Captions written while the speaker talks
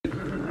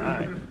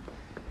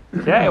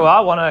Okay, well,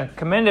 I want to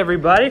commend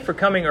everybody for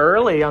coming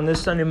early on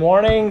this Sunday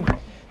morning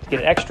to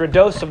get an extra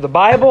dose of the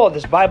Bible at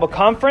this Bible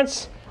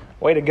conference.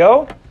 Way to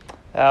go.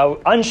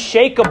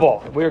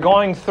 Unshakable. We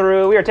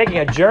are taking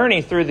a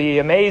journey through the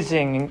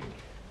amazing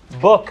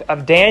book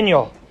of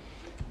Daniel.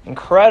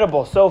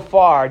 Incredible so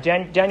far.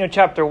 Daniel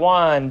chapter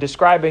 1,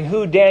 describing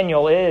who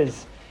Daniel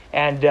is.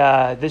 And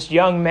this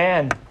young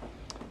man,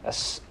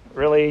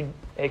 really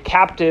a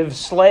captive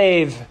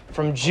slave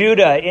from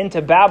Judah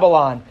into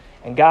Babylon.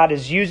 And God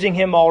is using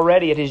him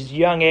already at his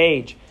young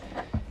age.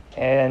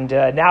 And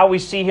now we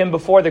see him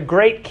before the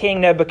great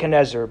King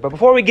Nebuchadnezzar. But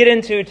before we get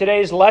into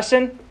today's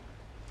lesson,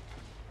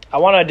 I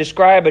want to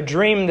describe a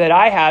dream that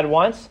I had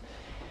once.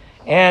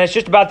 And it's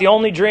just about the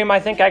only dream I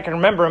think I can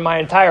remember in my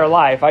entire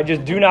life. I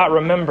just do not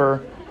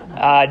remember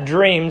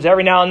dreams.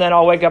 Every now and then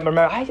I'll wake up and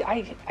remember,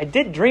 I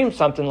did dream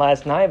something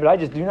last night, but I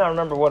just do not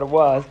remember what it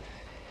was.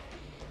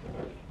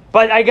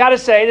 But I got to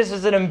say, this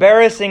is an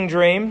embarrassing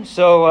dream,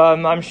 so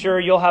I'm sure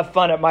you'll have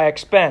fun at my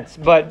expense.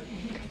 But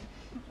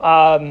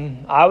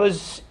I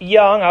was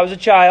young, I was a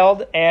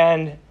child,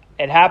 and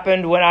it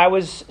happened when I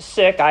was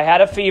sick. I had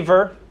a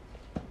fever,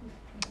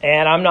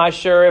 and I'm not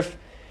sure if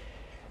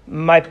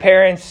my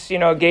parents,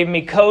 gave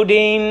me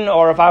codeine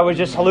or if I was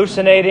just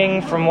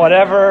hallucinating from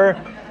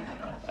whatever.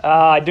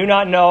 I do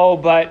not know,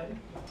 but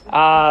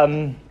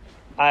when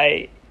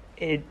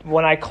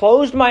I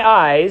closed my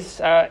eyes,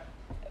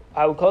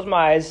 I would close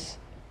my eyes,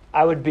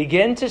 I would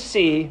begin to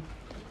see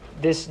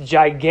this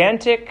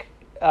gigantic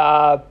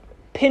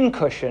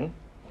pincushion.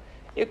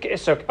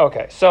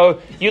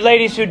 So you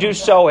ladies who do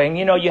sewing,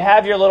 you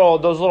have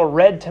those little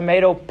red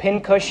tomato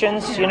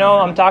pincushions,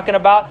 I'm talking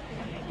about.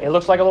 It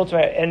looks like a little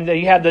tomato. And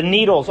you have the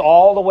needles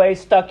all the way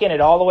stuck in it,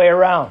 all the way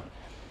around.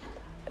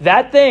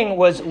 That thing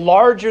was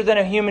larger than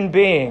a human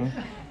being,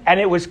 and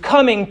it was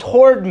coming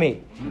toward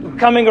me.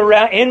 Coming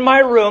around in my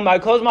room, I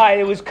closed my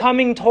eyes, it was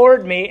coming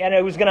toward me, and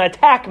it was going to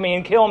attack me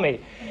and kill me.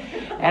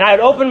 And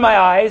I'd open my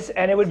eyes,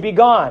 and it would be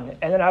gone.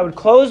 And then I would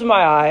close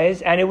my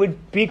eyes, and it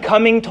would be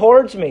coming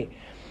towards me.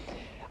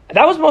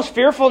 That was the most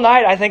fearful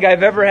night I think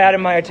I've ever had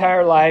in my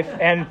entire life.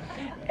 And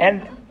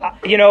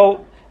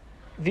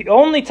the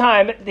only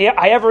time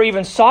I ever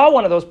even saw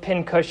one of those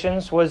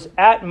pincushions was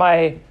at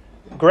my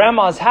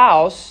grandma's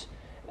house,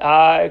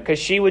 because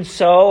she would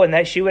sew, and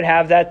that she would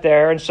have that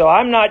there. And so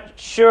I'm not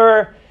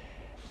sure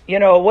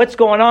what's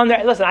going on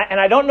there. Listen,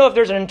 I don't know if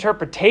there's an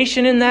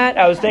interpretation in that.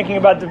 I was thinking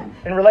about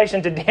in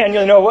relation to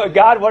Daniel,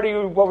 God, what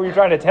were you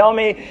trying to tell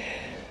me?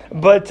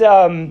 But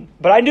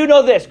I do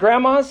know this,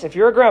 grandmas, if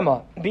you're a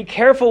grandma, be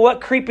careful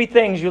what creepy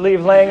things you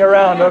leave laying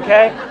around,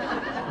 okay?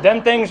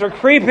 Them things are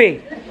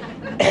creepy.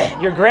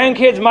 Your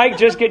grandkids might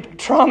just get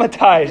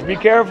traumatized. Be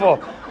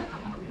careful.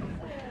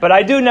 But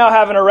I do now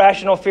have an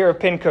irrational fear of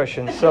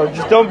pincushions, so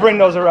just don't bring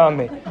those around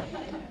me.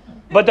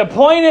 But the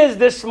point is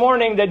this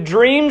morning that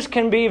dreams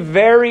can be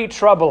very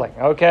troubling,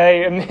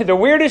 okay? I mean, the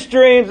weirdest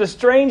dreams, the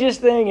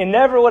strangest thing, you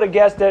never would have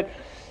guessed it.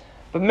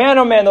 But man,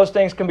 oh man, those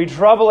things can be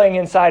troubling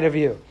inside of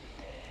you.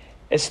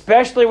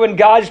 Especially when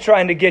God's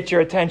trying to get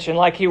your attention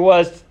like he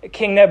was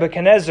King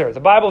Nebuchadnezzar. The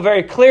Bible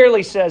very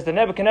clearly says that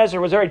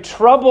Nebuchadnezzar was very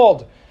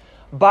troubled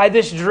by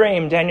this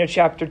dream, Daniel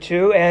chapter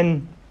 2.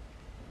 And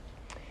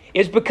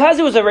it's because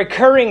it was a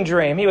recurring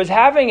dream. He was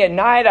having it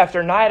night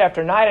after night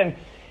after night,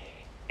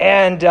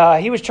 and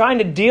he was trying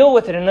to deal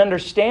with it and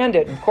understand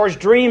it. Of course,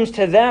 dreams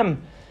to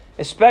them,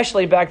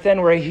 especially back then,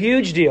 were a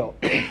huge deal.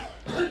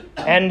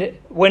 And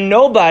when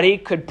nobody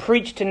could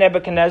preach to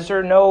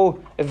Nebuchadnezzar,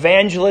 no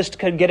evangelist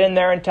could get in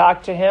there and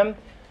talk to him,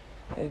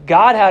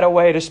 God had a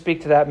way to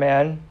speak to that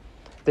man,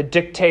 the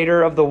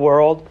dictator of the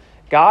world.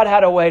 God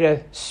had a way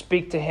to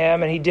speak to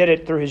him, and he did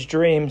it through his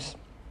dreams.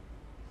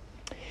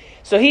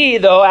 So he,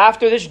 though,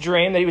 after this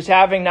dream that he was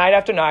having night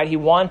after night, he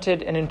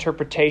wanted an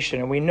interpretation.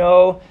 And we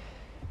know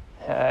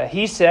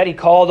he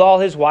called all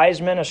his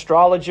wise men,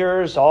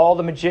 astrologers, all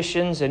the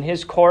magicians in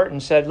his court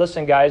and said,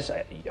 listen, guys,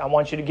 I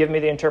want you to give me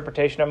the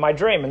interpretation of my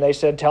dream. And they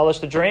said, tell us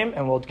the dream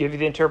and we'll give you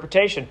the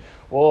interpretation.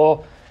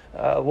 We'll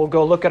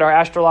go look at our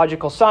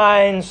astrological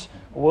signs.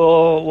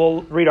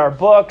 We'll read our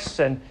books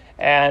and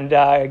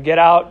get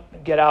out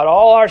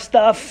all our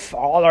stuff,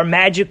 all our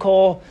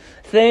magical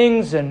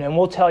things, and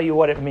we'll tell you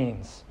what it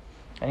means.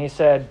 And he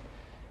said,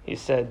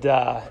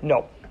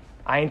 no,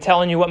 I ain't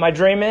telling you what my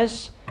dream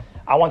is.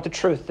 I want the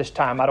truth this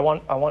time. I don't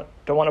want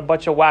a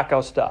bunch of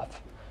wacko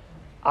stuff.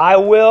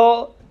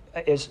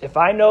 If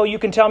I know you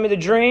can tell me the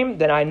dream,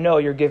 then I know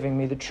you're giving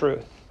me the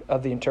truth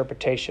of the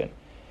interpretation.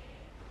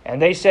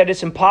 And they said,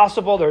 it's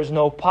impossible. There's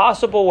no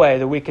possible way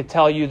that we could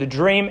tell you the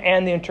dream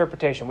and the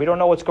interpretation. We don't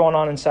know what's going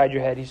on inside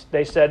your head.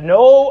 They said,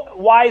 no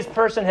wise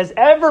person has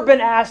ever been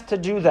asked to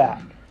do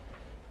that.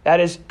 That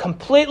is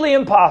completely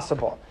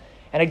impossible.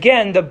 And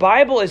again, the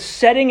Bible is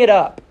setting it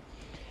up.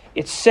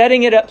 It's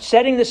setting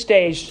the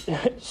stage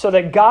so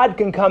that God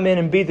can come in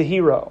and be the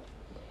hero.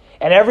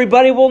 And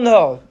everybody will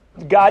know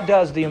God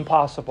does the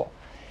impossible.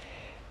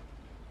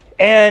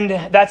 And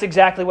that's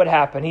exactly what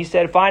happened. He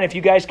said, fine, if you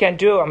guys can't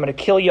do it, I'm going to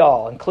kill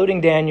y'all, including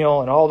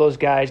Daniel and all those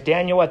guys.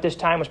 Daniel at this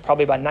time was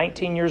probably about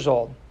 19 years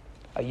old,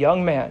 a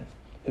young man,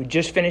 who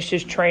just finished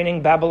his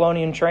training,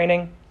 Babylonian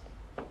training.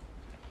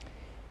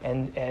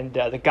 And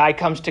the guy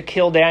comes to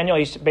kill Daniel.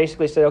 He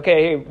basically said,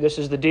 okay, hey, this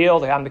is the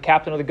deal. I'm the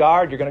captain of the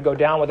guard. You're going to go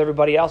down with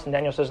everybody else. And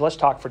Daniel says, let's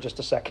talk for just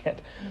a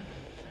second.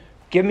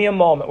 Give me a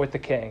moment with the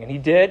king. And he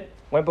did.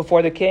 Went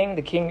before the king,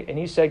 and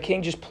he said,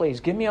 King, just please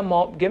give me a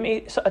moment, give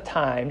me a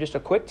time, just a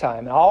quick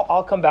time, and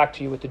I'll come back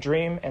to you with the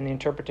dream and the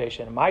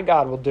interpretation. And my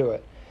God will do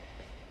it.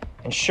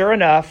 And sure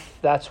enough,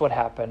 that's what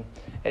happened.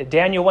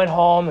 Daniel went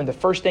home, and the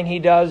first thing he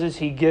does is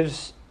he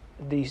gives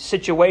the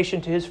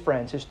situation to his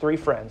friends, his three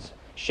friends,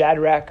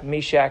 Shadrach,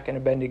 Meshach, and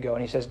Abednego.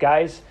 And he says,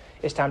 guys,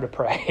 it's time to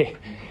pray.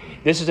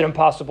 This is an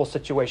impossible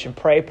situation.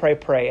 Pray, pray,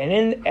 pray.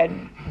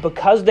 And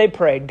because they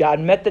prayed, God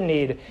met the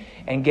need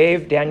and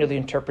gave Daniel the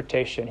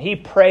interpretation. He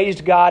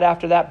praised God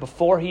after that.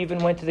 Before he even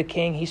went to the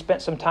king, he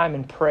spent some time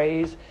in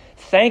praise,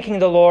 thanking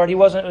the Lord. He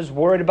wasn't as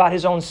worried about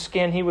his own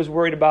skin. He was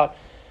worried about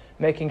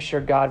making sure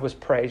God was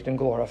praised and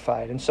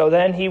glorified. And so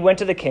then he went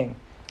to the king.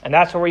 And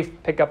that's where we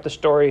pick up the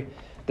story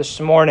this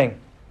morning.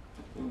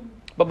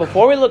 But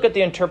before we look at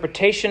the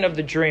interpretation of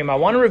the dream, I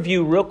want to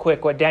review real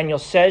quick what Daniel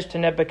says to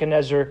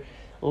Nebuchadnezzar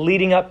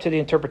leading up to the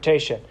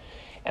interpretation.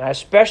 And I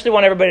especially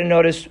want everybody to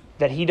notice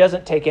that he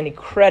doesn't take any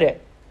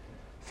credit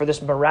for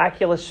this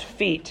miraculous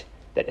feat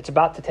that it's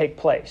about to take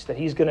place, that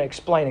he's going to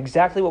explain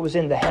exactly what was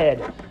in the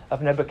head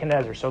of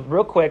Nebuchadnezzar. So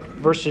real quick,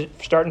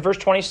 start in verse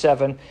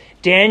 27.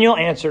 Daniel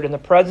answered in the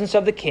presence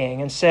of the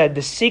king and said,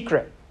 the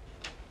secret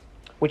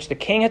which the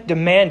king hath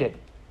demanded,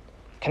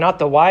 cannot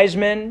the wise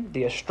men,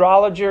 the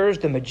astrologers,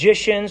 the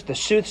magicians, the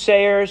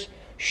soothsayers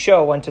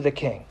show unto the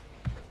king?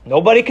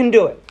 Nobody can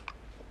do it.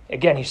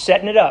 Again, he's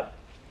setting it up.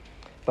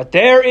 But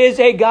there is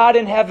a God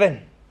in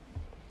heaven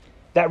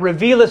that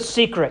revealeth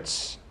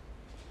secrets,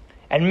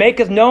 and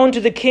maketh known to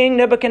the king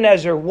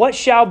Nebuchadnezzar what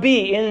shall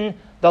be in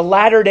the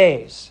latter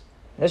days.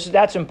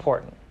 That's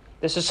important.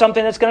 This is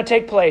something that's going to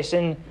take place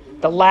in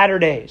the latter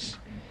days.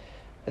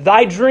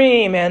 Thy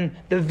dream and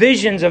the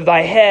visions of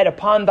thy head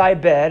upon thy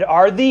bed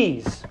are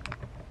these.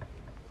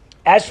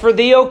 As for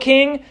thee, O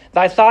king,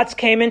 thy thoughts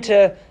came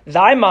into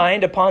thy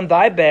mind upon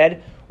thy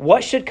bed,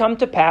 what should come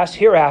to pass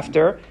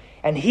hereafter,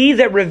 and he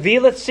that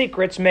revealeth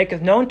secrets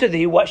maketh known to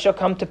thee what shall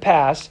come to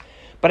pass.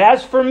 But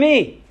as for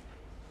me,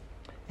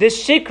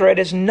 this secret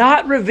is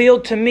not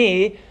revealed to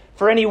me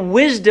for any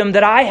wisdom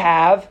that I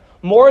have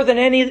more than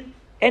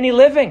any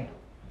living.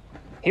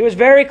 He was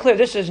very clear.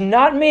 This is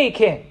not me,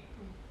 king.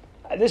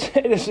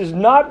 This is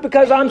not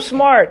because I'm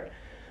smart,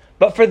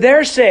 but for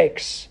their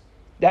sakes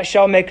that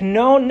shall make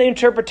known the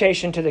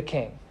interpretation to the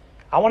king.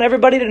 I want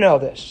everybody to know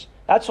this.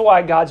 That's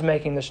why God's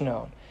making this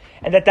known.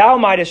 And that thou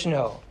mightest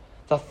know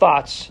the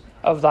thoughts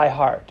of thy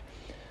heart.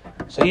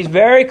 So he's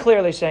very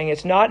clearly saying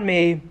it's not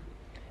me.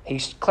 He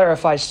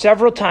clarifies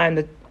several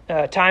times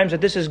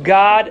that this is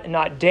God,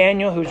 not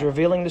Daniel, who's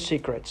revealing the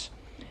secrets.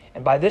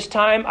 And by this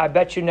time, I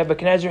bet you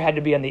Nebuchadnezzar had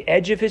to be on the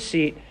edge of his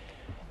seat,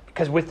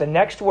 because with the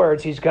next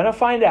words, he's going to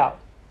find out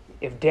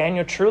if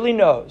Daniel truly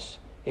knows,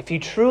 if he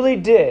truly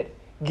did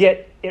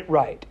get it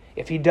right,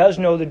 if he does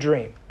know the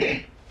dream.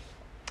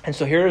 And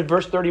so here is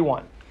verse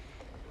 31.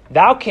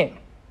 Thou,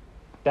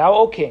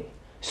 O king,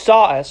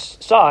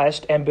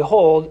 sawest, and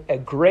behold, a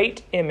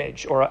great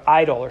image, or an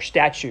idol, or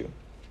statue.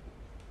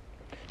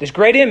 This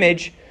great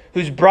image,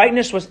 whose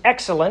brightness was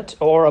excellent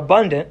or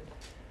abundant,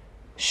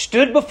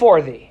 stood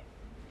before thee,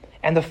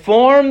 and the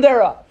form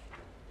thereof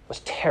was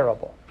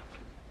terrible,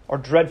 or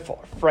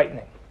dreadful, or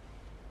frightening.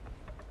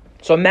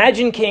 So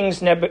imagine King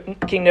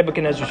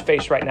Nebuchadnezzar's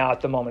face right now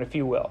at the moment, if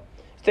you will.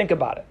 Think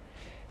about it.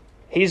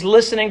 He's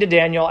listening to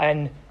Daniel,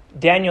 and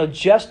Daniel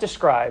just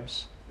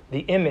describes an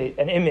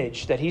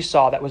image that he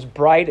saw that was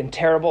bright and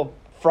terrible,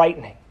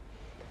 frightening.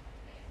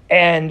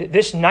 And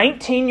this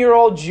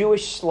 19-year-old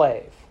Jewish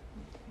slave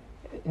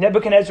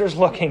Nebuchadnezzar's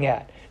looking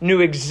at knew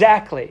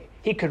exactly.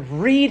 He could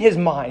read his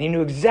mind. He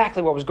knew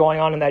exactly what was going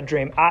on in that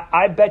dream.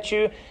 I bet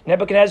you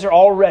Nebuchadnezzar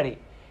already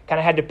kind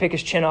of had to pick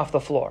his chin off the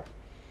floor.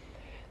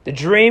 The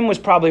dream was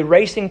probably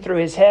racing through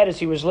his head as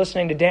he was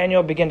listening to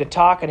Daniel begin to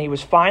talk, and he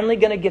was finally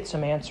going to get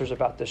some answers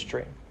about this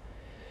dream.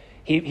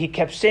 He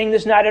kept seeing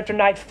this night after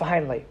night.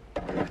 Finally,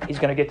 he's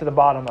going to get to the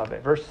bottom of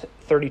it. Verse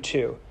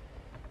 32.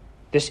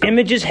 This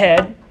image's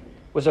head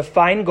was of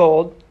fine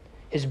gold,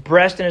 his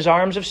breast and his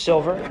arms of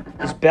silver,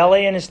 his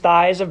belly and his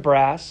thighs of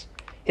brass,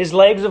 his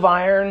legs of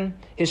iron,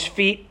 his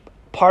feet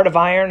part of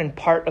iron and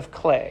part of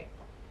clay.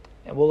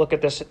 And we'll look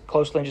at this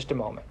closely in just a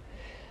moment.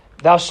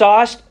 Thou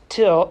sawest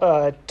till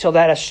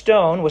that a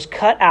stone was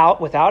cut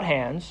out without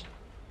hands,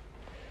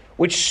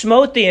 which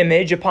smote the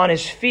image upon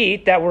his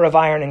feet that were of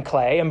iron and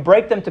clay, and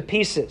brake them to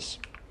pieces.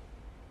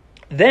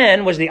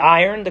 Then was the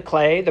iron, the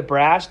clay, the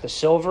brass, the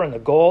silver, and the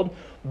gold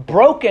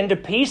broken to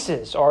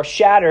pieces, or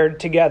shattered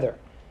together,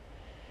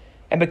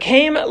 and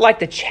became like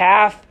the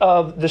chaff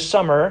of the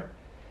summer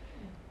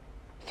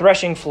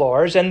threshing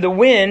floors, and the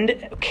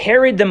wind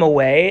carried them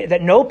away,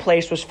 that no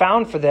place was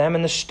found for them,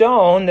 and the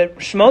stone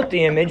that smote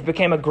the image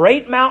became a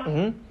great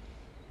mountain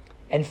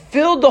and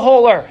filled the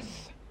whole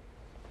earth.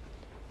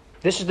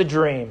 This is the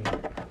dream,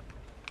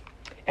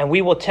 and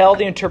we will tell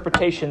the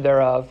interpretation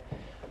thereof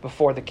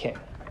before the king.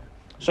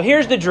 So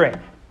here's the dream.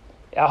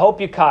 I hope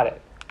you caught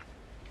it.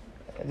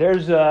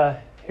 Here's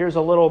a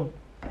little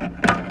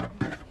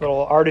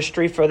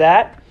artistry for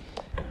that.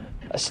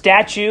 A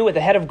statue with a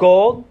head of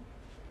gold,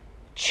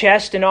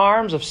 chest and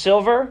arms of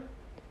silver,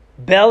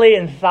 belly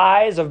and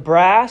thighs of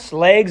brass,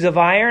 legs of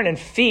iron, and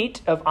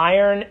feet of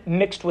iron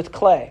mixed with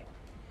clay.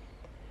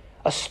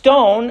 A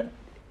stone,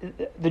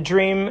 the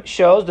dream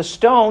shows, the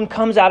stone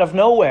comes out of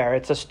nowhere.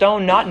 It's a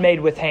stone not made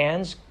with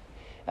hands,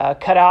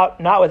 cut out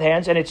not with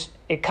hands, and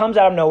it comes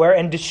out of nowhere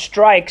and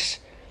strikes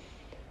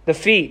the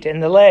feet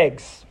and the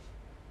legs.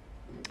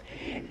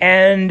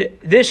 And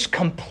this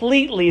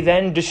completely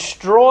then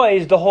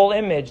destroys the whole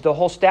image, the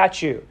whole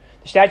statue.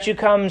 The statue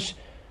comes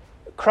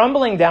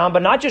crumbling down,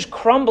 but not just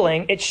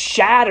crumbling, it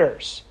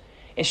shatters.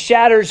 It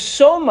shatters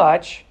so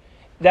much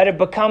that it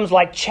becomes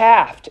like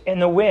chaff in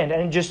the wind,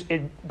 and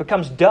it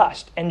becomes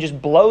dust and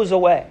just blows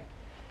away.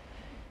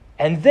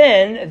 And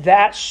then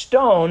that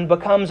stone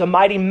becomes a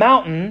mighty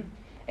mountain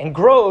and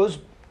grows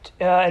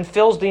and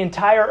fills the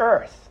entire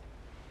earth.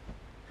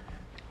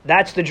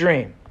 That's the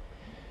dream.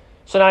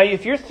 So now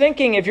if you're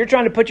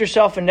trying to put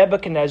yourself in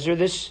Nebuchadnezzar,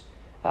 this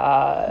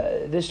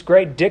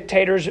great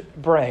dictator's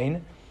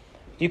brain,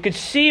 you could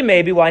see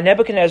maybe why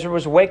Nebuchadnezzar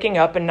was waking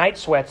up in night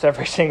sweats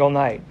every single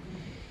night.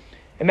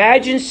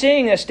 Imagine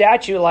seeing a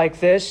statue like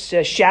this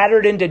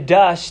shattered into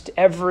dust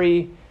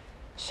every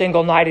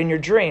single night in your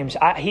dreams.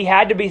 He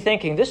had to be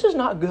thinking, this is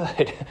not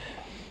good.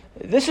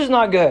 This is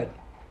not good.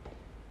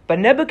 But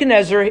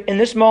Nebuchadnezzar in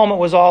this moment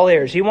was all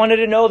ears. He wanted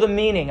to know the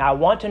meaning. I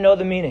want to know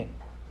the meaning.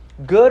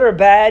 Good or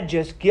bad,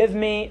 just give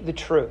me the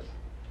truth.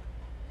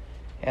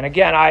 And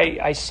again,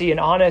 I see an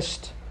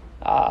honest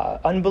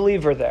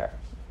unbeliever there.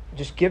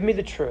 Just give me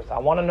the truth. I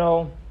want to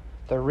know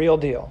the real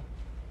deal.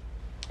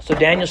 So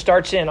Daniel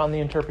starts in on the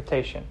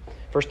interpretation.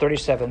 Verse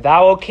 37,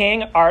 Thou, O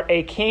king, art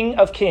a king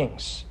of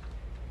kings,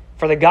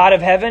 for the God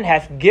of heaven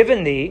hath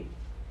given thee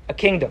a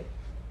kingdom,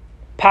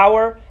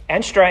 power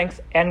and strength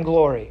and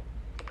glory.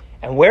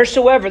 And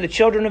wheresoever the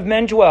children of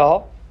men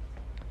dwell,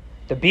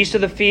 the beasts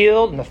of the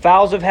field and the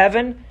fowls of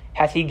heaven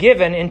hath he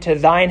given into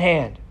thine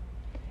hand,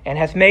 and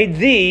hath made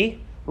thee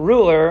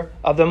ruler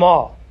of them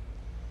all.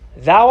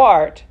 Thou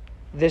art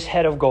this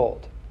head of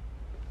gold.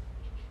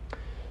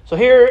 So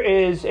here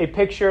is a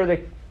picture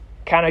that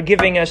kind of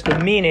giving us the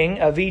meaning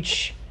of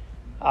each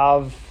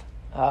of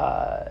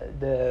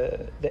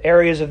the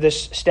areas of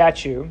this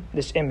statue,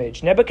 this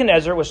image.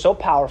 Nebuchadnezzar was so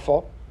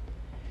powerful.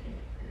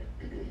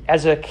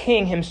 As a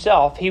king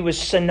himself, he was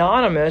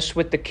synonymous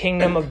with the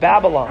kingdom of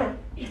Babylon.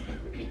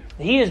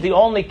 He is the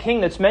only king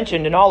that's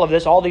mentioned in all of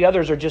this. All the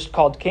others are just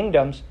called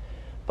kingdoms.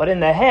 But in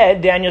the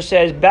head, Daniel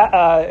says,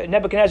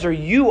 Nebuchadnezzar,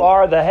 you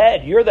are the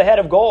head. You're the head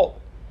of gold.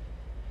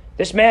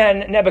 This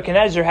man,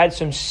 Nebuchadnezzar, had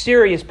some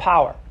serious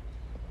power.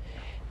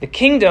 The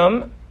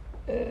kingdom,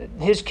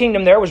 his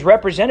kingdom there was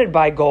represented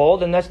by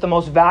gold, and that's the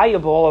most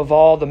valuable of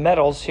all the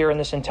metals here in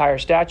this entire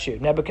statue.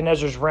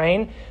 Nebuchadnezzar's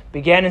reign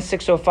began in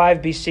 605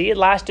 BC. It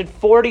lasted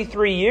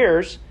 43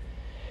 years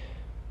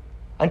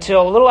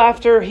until a little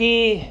after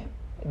he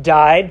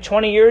died.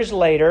 20 years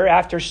later,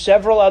 after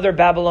several other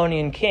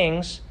Babylonian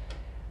kings,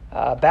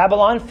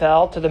 Babylon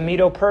fell to the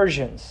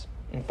Medo-Persians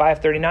in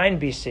 539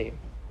 BC.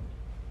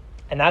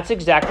 And that's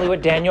exactly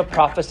what Daniel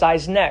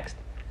prophesies next.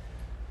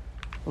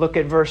 Look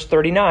at verse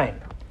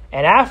 39.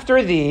 And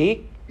after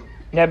thee,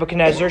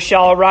 Nebuchadnezzar,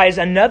 shall arise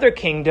another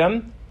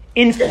kingdom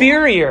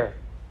inferior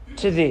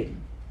to thee,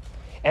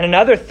 and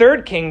another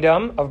third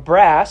kingdom of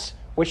brass,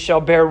 which shall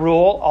bear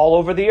rule all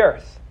over the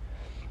earth.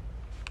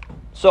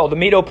 So the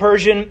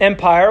Medo-Persian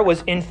Empire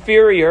was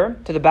inferior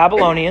to the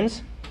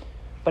Babylonians,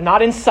 but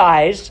not in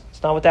size.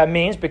 It's not what that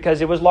means,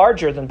 because it was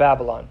larger than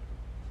Babylon.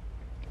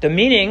 The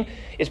meaning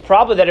is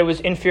probably that it was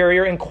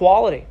inferior in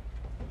quality.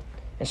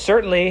 And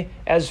certainly,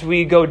 as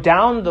we go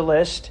down the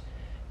list,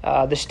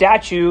 the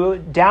statue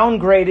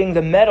downgrading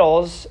the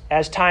metals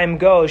as time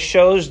goes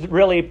shows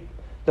really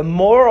the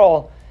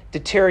moral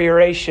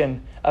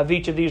deterioration of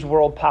each of these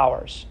world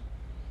powers.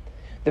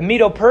 The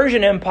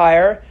Medo-Persian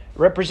Empire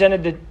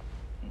represented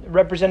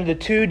the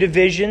two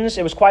divisions.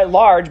 It was quite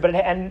large, but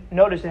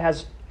notice it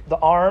has the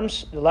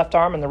arms, the left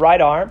arm and the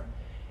right arm.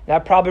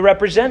 That probably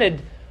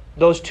represented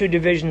those two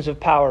divisions of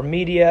power,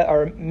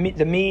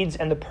 the Medes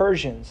and the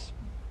Persians.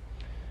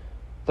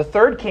 The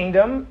third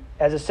kingdom,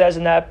 as it says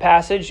in that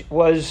passage,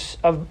 was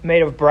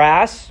made of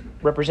brass,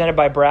 represented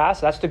by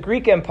brass. That's the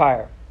Greek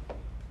Empire.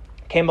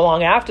 Came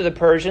along after the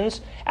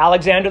Persians,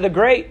 Alexander the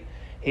Great.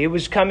 He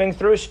was coming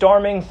through,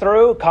 storming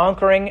through,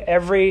 conquering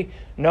every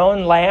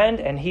known land,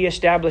 and he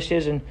established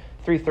his in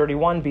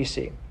 331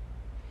 BC.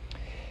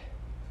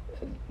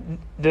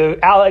 The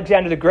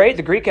Alexander the Great,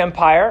 the Greek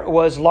Empire,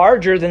 was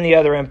larger than the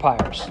other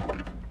empires.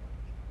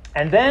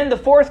 And then the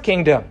fourth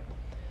kingdom.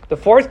 The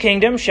fourth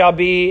kingdom shall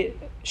be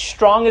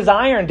strong as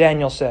iron,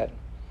 Daniel said.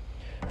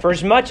 For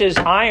as much as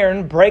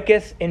iron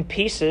breaketh in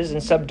pieces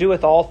and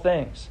subdueth all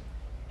things,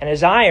 and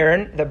as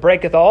iron that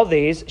breaketh all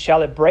these,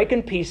 shall it break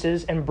in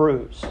pieces and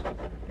bruise.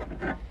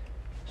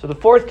 So the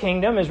fourth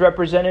kingdom is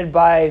represented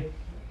by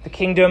the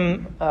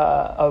kingdom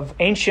of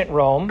ancient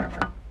Rome.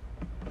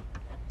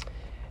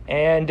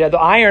 And the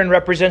iron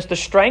represents the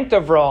strength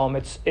of Rome.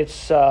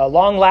 It's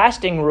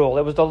long-lasting rule.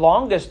 It was the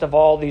longest of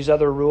all these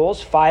other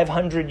rules.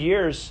 500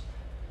 years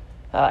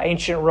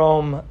ancient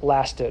Rome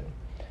lasted.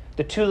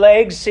 The two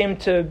legs seem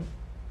to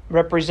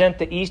represent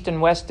the east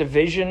and west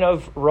division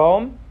of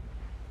Rome.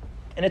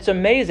 And it's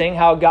amazing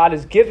how God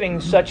is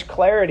giving such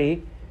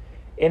clarity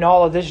in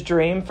all of this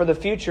dream for the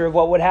future of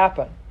what would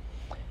happen.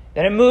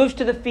 Then it moves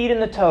to the feet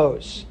and the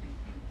toes,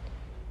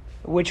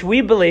 which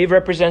we believe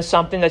represents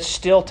something that's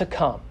still to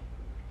come.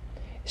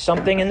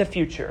 Something in the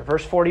future.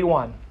 Verse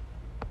 41.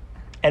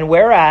 And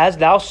whereas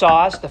thou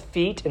sawest the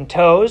feet and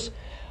toes,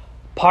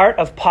 part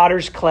of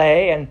potter's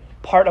clay and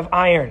part of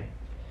iron,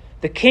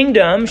 the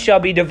kingdom shall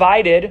be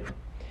divided,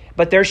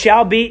 but there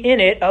shall be in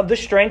it of the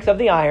strength of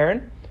the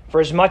iron, for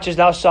as much as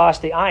thou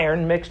sawest the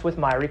iron mixed with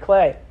miry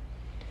clay.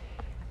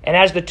 And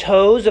as the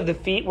toes of the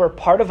feet were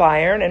part of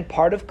iron and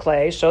part of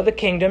clay, so the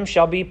kingdom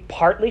shall be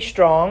partly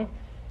strong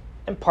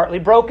and partly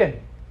broken.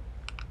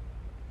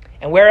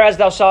 And whereas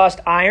thou sawest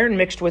iron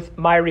mixed with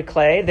miry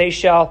clay, they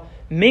shall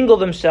mingle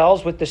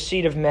themselves with the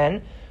seed of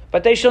men,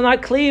 but they shall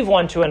not cleave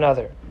one to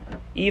another,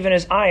 even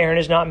as iron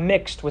is not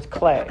mixed with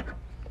clay.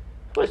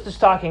 What is this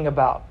talking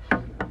about?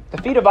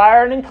 The feet of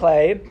iron and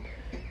clay,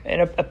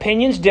 and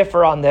opinions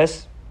differ on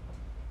this.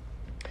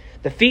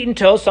 The feet and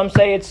toes, some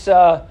say it's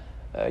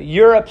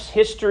Europe's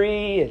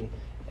history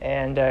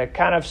and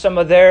kind of some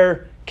of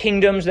their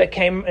kingdoms that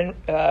came and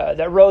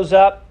that rose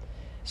up.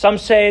 Some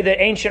say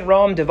that ancient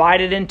Rome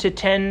divided into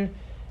 10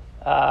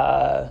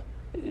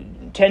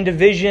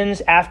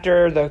 divisions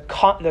after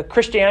the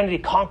Christianity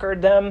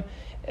conquered them.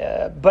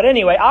 But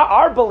anyway,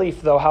 our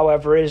belief, though,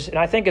 however, is, and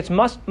I think it's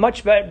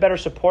much better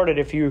supported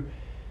if you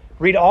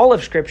read all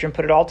of Scripture and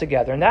put it all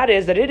together, and that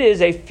is that it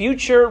is a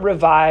future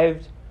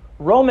revived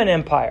Roman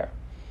Empire.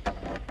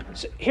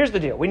 So here's the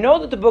deal. We know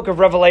that the book of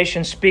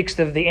Revelation speaks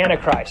of the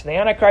Antichrist. The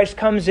Antichrist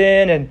comes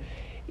in and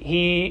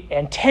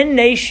 10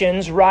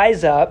 nations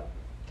rise up,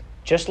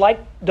 just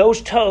like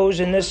those toes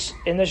in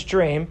this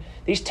dream.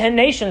 These 10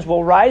 nations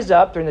will rise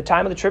up during the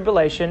time of the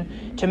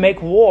tribulation to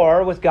make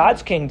war with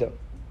God's kingdom.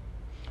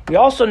 We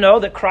also know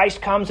that Christ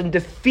comes and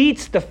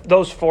defeats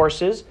those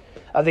forces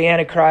of the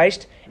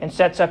Antichrist and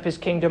sets up his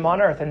kingdom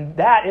on earth. And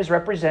that is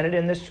represented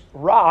in this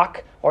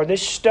rock or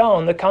this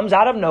stone that comes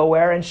out of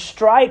nowhere and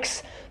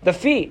strikes the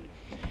feet.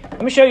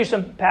 Let me show you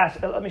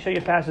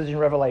a passage in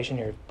Revelation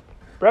here.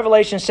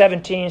 Revelation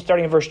 17,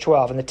 starting in verse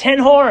 12. And the 10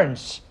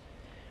 horns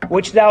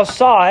which thou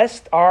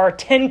sawest are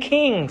 10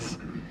 kings,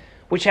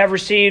 which have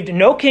received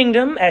no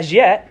kingdom as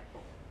yet,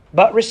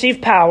 but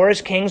receive power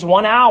as kings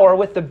 1 hour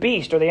with the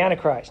beast or the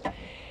Antichrist.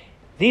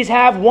 These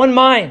have one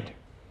mind,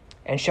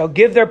 and shall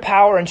give their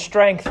power and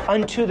strength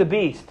unto the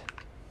beast.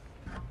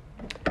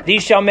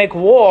 These shall make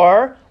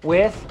war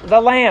with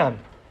the Lamb,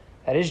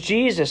 that is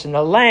Jesus, and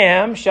the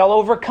Lamb shall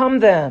overcome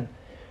them.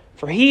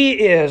 For he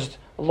is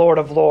Lord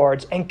of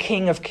lords and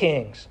King of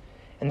kings,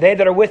 and they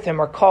that are with him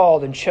are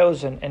called and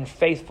chosen and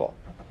faithful.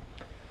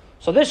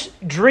 So this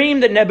dream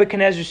that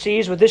Nebuchadnezzar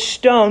sees with this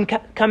stone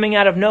coming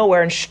out of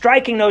nowhere and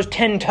striking those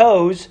 10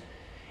 toes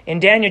in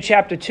Daniel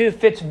chapter 2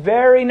 fits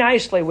very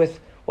nicely with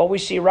what we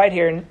see right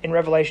here in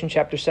Revelation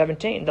chapter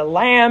 17. The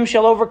Lamb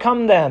shall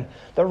overcome them.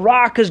 The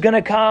rock is going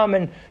to come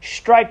and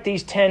strike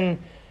these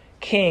 10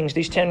 kings,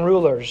 these 10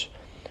 rulers.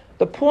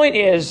 The point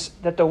is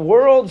that the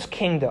world's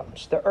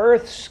kingdoms,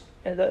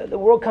 the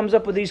world comes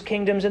up with these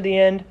kingdoms in the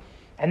end,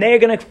 and they are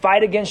going to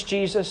fight against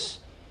Jesus,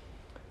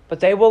 but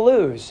they will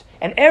lose.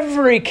 And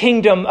every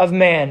kingdom of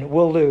man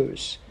will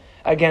lose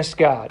against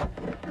God.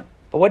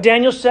 But what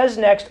Daniel says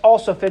next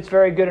also fits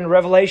very good in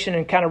Revelation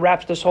and kind of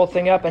wraps this whole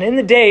thing up. And in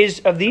the days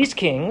of these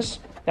kings,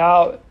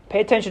 now pay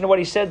attention to what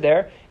he said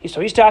there.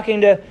 So he's talking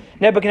to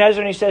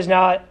Nebuchadnezzar, and he says,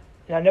 now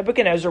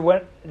Nebuchadnezzar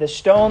went, the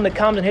stone that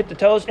comes and hit the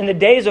toes, in the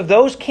days of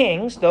those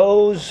kings,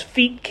 those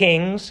feet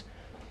kings,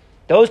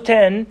 those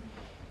 10,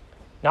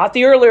 not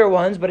the earlier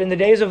ones, but in the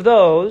days of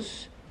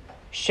those,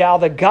 shall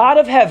the God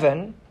of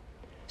heaven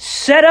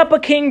set up a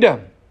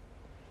kingdom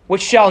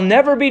which shall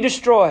never be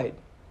destroyed.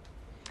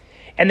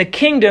 And the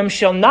kingdom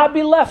shall not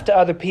be left to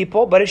other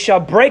people, but it shall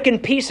break in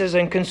pieces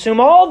and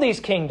consume all these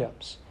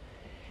kingdoms.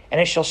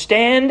 And it shall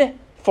stand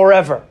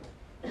forever.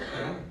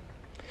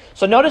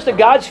 So notice that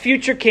God's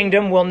future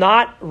kingdom will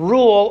not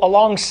rule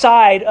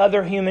alongside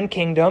other human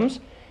kingdoms.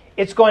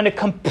 It's going to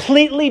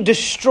completely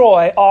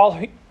destroy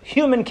all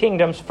human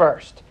kingdoms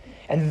first.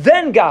 And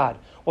then God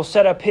will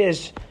set up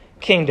his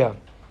kingdom.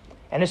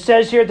 And it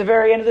says here at the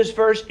very end of this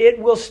verse, it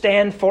will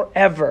stand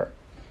forever.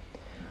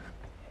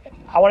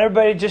 I want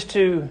everybody just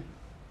to...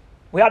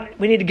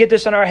 We need to get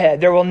this in our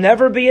head. There will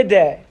never be a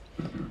day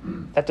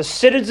that the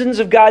citizens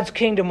of God's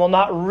kingdom will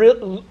not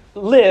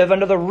live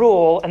under the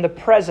rule and the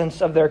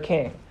presence of their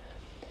king.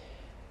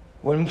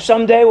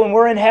 Someday when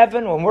we're in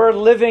heaven, when we're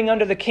living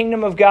under the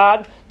kingdom of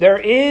God,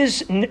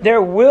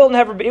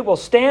 it will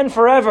stand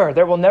forever.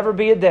 There will never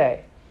be a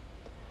day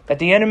that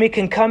the enemy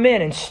can come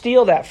in and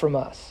steal that from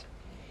us.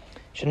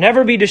 It shall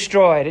never be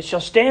destroyed. It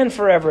shall stand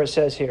forever, it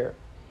says here.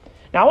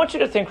 Now I want you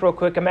to think real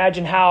quick.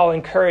 Imagine how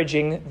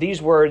encouraging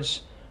these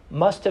words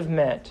must have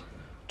meant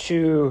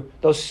to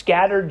those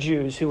scattered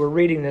Jews who were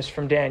reading this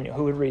from Daniel,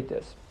 who would read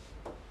this.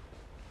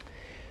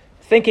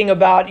 Thinking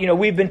about,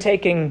 we've been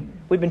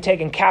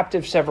taken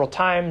captive several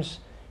times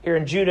here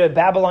in Judah.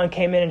 Babylon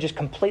came in and just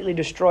completely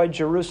destroyed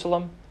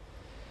Jerusalem.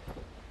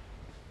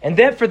 And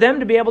then for them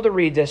to be able to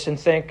read this and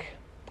think,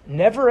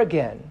 never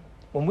again,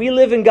 when we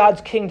live in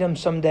God's kingdom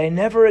someday,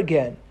 never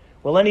again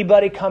will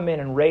anybody come in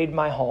and raid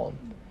my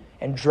home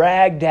and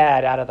drag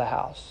Dad out of the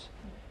house.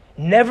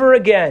 Never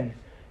again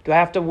do I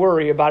have to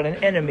worry about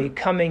an enemy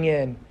coming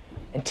in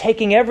and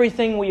taking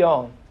everything we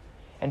own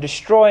and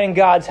destroying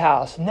God's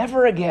house.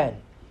 Never again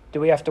do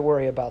we have to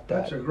worry about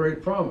that. That's a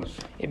great promise.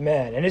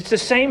 Amen. And it's the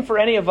same for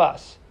any of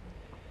us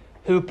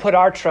who put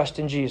our trust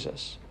in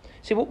Jesus.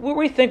 See, when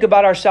we think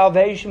about our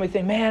salvation, we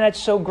think, man,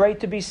 that's so great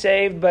to be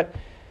saved. But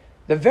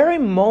the very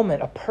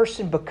moment a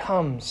person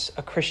becomes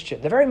a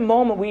Christian, the very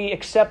moment we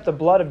accept the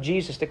blood of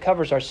Jesus that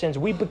covers our sins,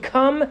 we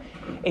become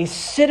a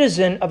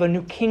citizen of a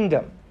new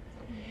kingdom.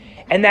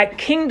 And that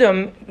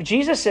kingdom,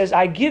 Jesus says,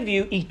 I give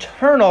you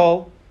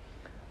eternal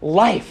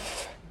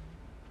life.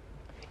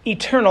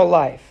 Eternal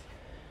life.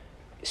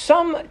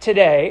 Some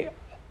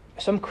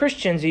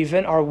Christians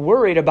even, are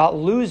worried about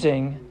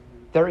losing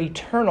their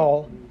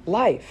eternal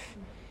life.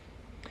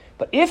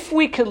 But if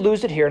we could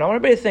lose it here, and I want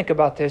everybody to think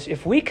about this,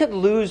 if we could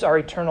lose our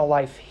eternal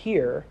life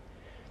here,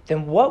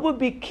 then what would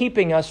be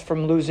keeping us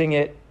from losing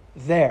it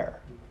there?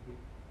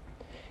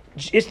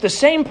 It's the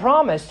same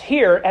promise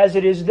here as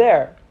it is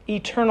there,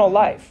 eternal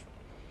life.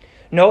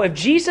 No, if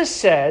Jesus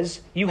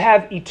says you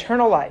have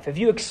eternal life, if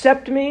you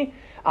accept me,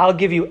 I'll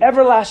give you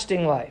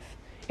everlasting life.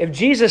 If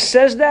Jesus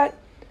says that,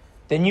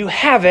 then you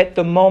have it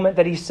the moment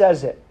that he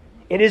says it.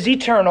 It is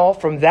eternal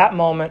from that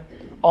moment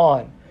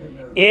on.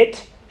 Amen.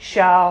 It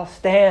shall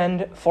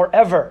stand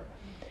forever.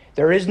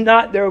 There will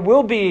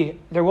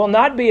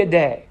not be a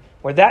day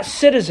where that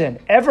citizen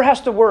ever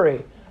has to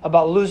worry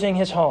about losing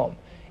his home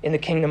in the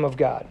kingdom of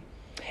God.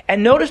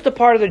 And notice the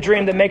part of the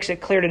dream that makes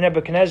it clear to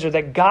Nebuchadnezzar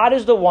that God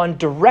is the one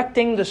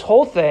directing this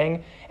whole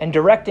thing and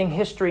directing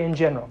history in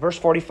general. Verse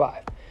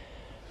 45.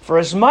 For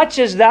as much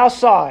as thou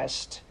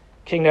sawest,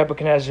 King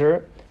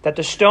Nebuchadnezzar, that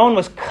the stone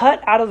was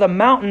cut out of the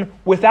mountain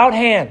without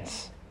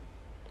hands.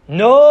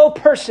 No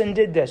person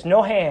did this.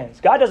 No hands.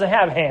 God doesn't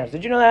have hands.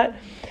 Did you know that?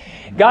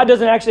 God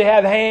doesn't actually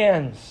have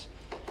hands.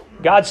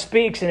 God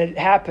speaks and it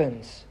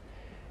happens.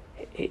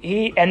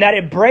 And that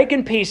it break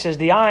in pieces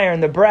the iron,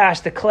 the brass,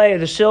 the clay,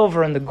 the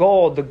silver, and the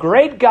gold. The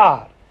great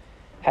God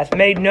hath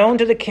made known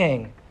to the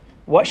king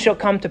what shall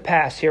come to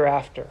pass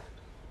hereafter.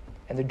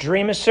 And the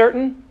dream is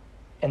certain,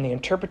 and the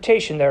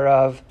interpretation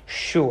thereof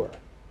sure.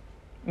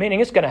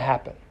 Meaning it's going to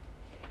happen.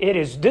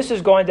 This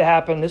is going to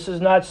happen. This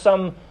is not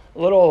some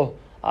little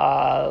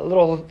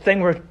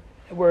thing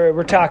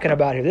we're talking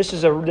about here. This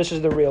is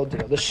the real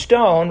deal. The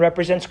stone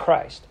represents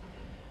Christ.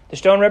 The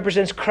stone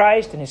represents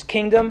Christ and his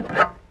kingdom.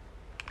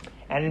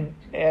 And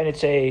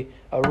it's a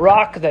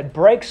rock that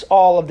breaks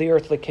all of the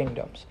earthly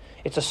kingdoms.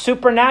 It's a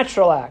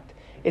supernatural act.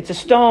 It's a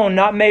stone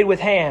not made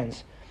with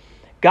hands.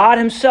 God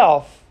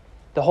himself,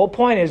 the whole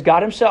point is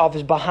God himself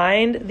is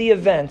behind the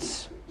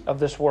events of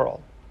this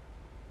world.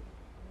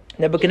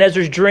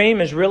 Nebuchadnezzar's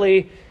dream is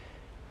really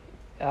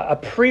a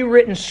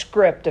pre-written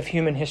script of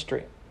human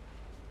history.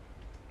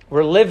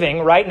 We're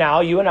living right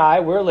now, you and I,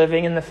 we're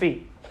living in the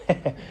feet.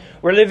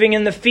 We're living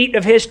in the feet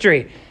of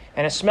history.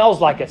 And it smells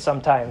like it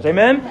sometimes.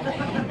 Amen?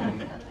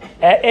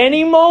 At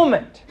any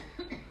moment,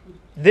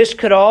 this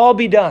could all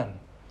be done.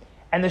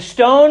 And the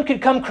stone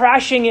could come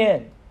crashing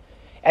in.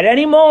 At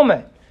any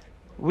moment,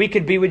 we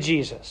could be with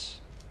Jesus.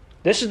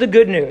 This is the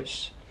good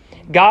news.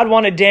 God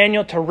wanted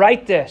Daniel to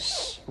write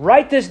this.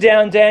 Write this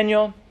down,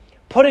 Daniel.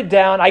 Put it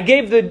down. I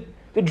gave the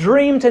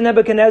dream to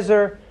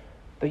Nebuchadnezzar,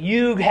 but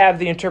you have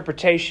the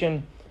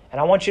interpretation,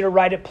 and I want you to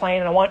write it plain,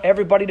 and I want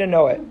everybody to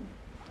know it.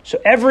 So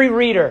every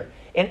reader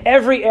in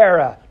every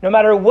era, no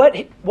matter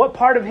what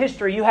part of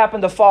history you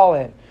happen to fall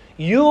in,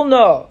 you'll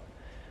know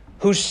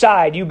whose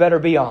side you better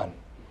be on.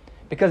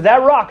 Because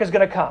that rock is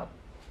going to come,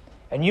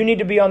 and you need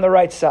to be on the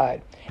right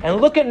side.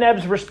 And look at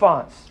Neb's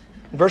response.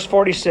 Verse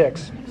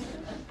 46.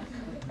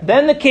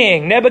 Then the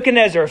king,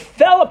 Nebuchadnezzar,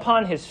 fell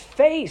upon his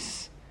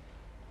face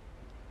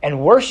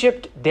and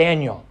worshipped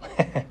Daniel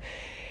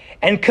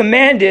and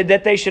commanded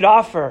that they should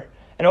offer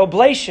an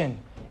oblation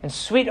and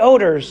sweet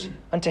odors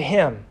unto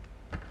him.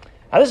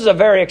 Now, this is a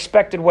very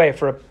expected way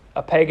for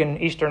a pagan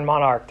Eastern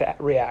monarch to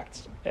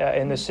react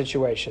in this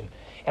situation.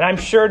 And I'm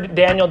sure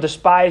Daniel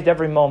despised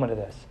every moment of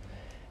this.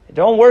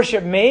 Don't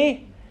worship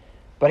me.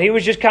 But he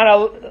was just kind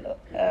of,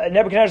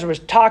 Nebuchadnezzar was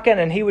talking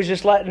and he was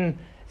just letting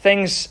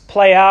things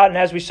play out. And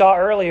as we saw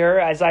earlier,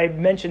 as I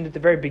mentioned at the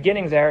very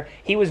beginning there,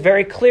 he was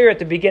very clear at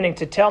the beginning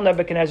to tell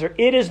Nebuchadnezzar,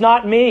 it is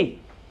not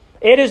me.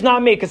 It is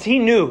not me, because he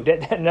knew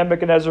that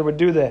Nebuchadnezzar would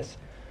do this.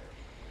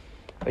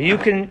 You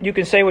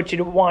can say what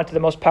you want to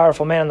the most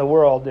powerful man in the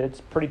world.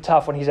 It's pretty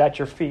tough when he's at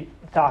your feet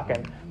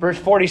talking. Verse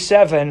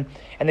 47,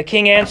 and the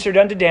king answered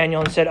unto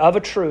Daniel and said, of a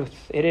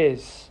truth it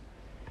is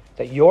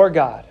that your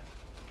God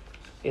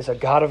is a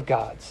God of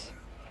gods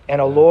and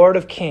a Lord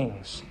of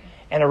kings,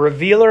 and a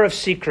revealer of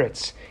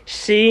secrets,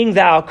 seeing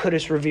thou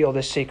couldst reveal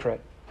this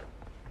secret.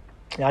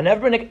 Now,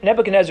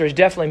 Nebuchadnezzar is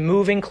definitely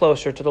moving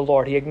closer to the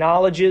Lord. He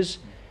acknowledges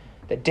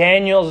that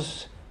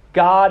Daniel's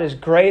God is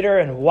greater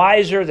and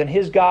wiser than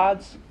his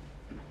gods.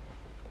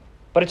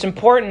 But it's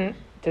important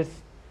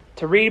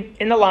to read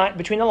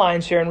between the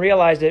lines here and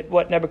realize that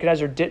what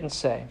Nebuchadnezzar didn't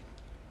say.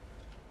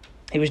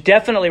 He was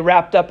definitely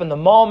wrapped up in the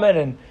moment,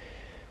 and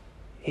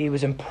he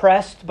was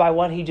impressed by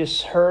what he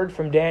just heard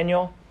from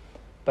Daniel,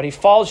 but he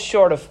falls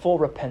short of full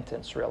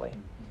repentance, really.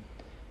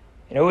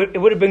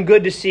 It would have been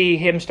good to see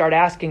him start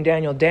asking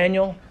Daniel,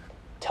 Daniel,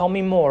 tell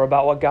me more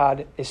about what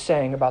God is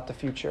saying about the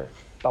future,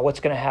 about what's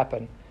going to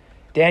happen.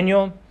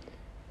 Daniel,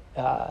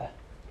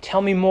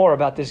 tell me more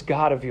about this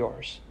God of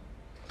yours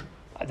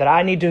that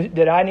I need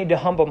to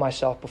humble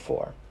myself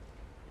before,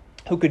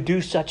 who could do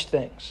such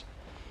things.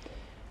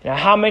 Now,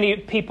 how many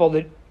people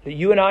that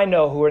you and I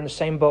know who are in the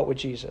same boat with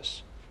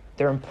Jesus?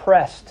 They're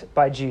impressed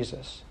by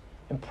Jesus,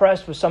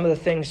 impressed with some of the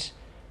things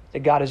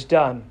that God has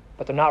done,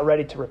 but they're not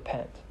ready to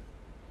repent.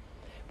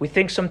 We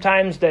think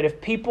sometimes that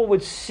if people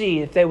would see,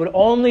 if they would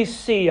only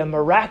see a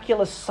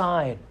miraculous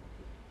sign,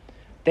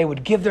 they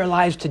would give their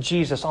lives to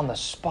Jesus on the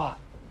spot.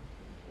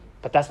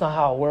 But that's not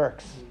how it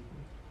works.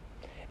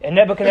 And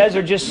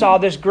Nebuchadnezzar just saw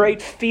this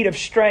great feat of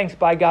strength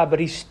by God, but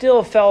he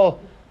still fell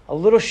a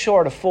little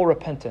short of full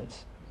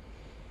repentance.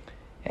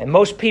 And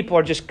most people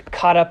are just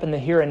caught up in the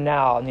here and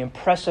now and the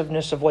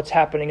impressiveness of what's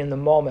happening in the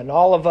moment.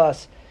 All of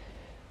us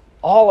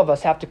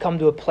have to come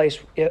to a place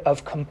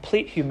of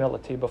complete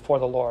humility before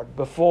the Lord,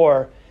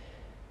 before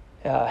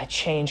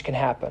change can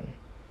happen.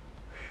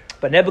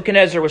 But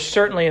Nebuchadnezzar was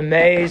certainly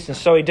amazed, and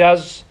so he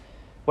does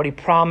what he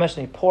promised,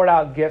 and he poured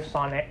out gifts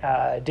on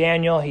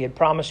Daniel. He had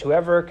promised,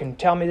 whoever can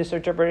tell me this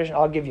interpretation,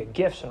 I'll give you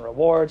gifts and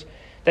rewards.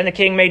 Then the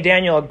king made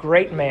Daniel a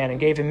great man and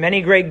gave him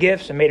many great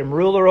gifts and made him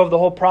ruler over the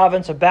whole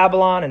province of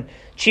Babylon and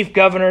chief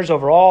governors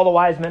over all the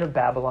wise men of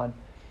Babylon.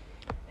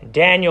 And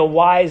Daniel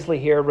wisely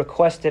here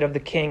requested of the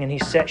king, and he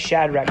set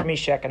Shadrach,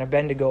 Meshach, and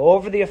Abednego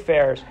over the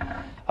affairs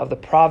of the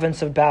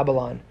province of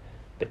Babylon.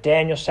 But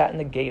Daniel sat in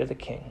the gate of the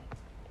king.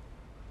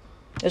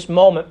 This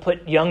moment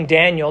put young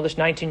Daniel, this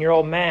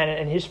 19-year-old man,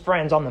 and his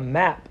friends on the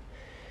map.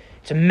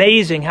 It's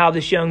amazing how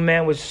this young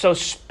man was so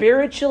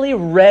spiritually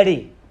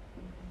ready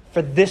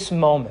for this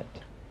moment.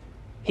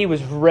 He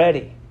was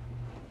ready.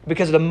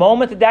 Because the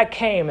moment that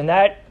came, and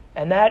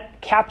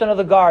that captain of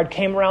the guard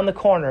came around the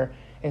corner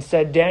and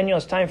said, Daniel,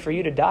 it's time for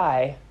you to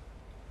die,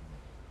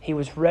 he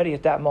was ready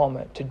at that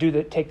moment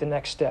to take the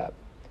next step.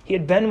 He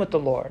had been with the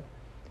Lord.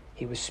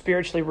 He was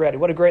spiritually ready.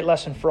 What a great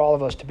lesson for all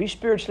of us, to be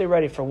spiritually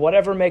ready for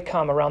whatever may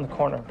come around the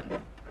corner.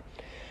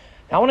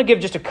 Now, I want to give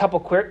just a couple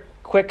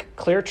quick,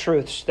 clear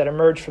truths that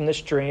emerge from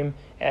this dream,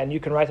 and you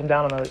can write them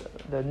down on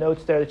the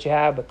notes there that you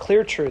have, but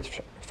clear truths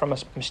from a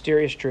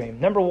mysterious dream.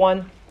 Number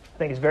one, I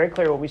think it's very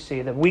clear what we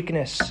see, the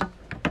weakness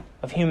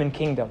of human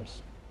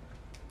kingdoms.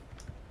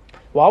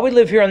 While we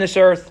live here on this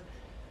earth,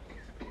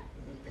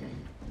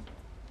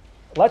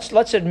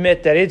 let's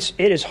admit that it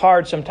is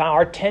hard sometimes.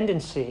 Our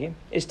tendency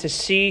is to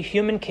see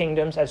human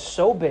kingdoms as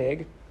so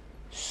big,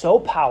 so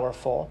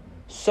powerful,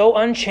 so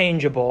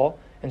unchangeable,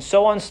 and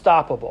so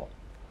unstoppable.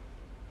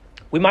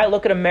 We might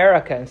look at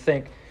America and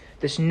think,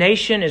 this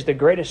nation is the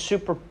greatest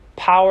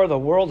superpower the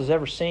world has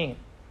ever seen.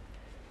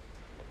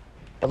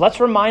 But let's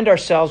remind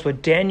ourselves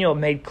what Daniel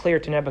made clear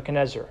to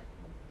Nebuchadnezzar,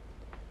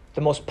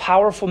 the most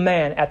powerful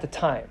man at the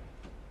time.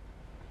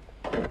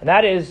 And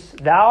that is,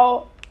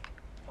 I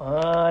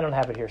don't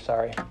have it here,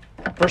 sorry.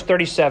 Verse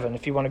 37,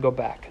 if you want to go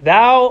back.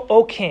 Thou,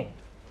 O king,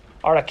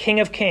 art a king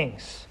of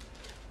kings,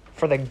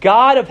 for the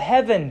God of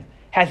heaven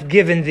hath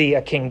given thee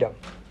a kingdom.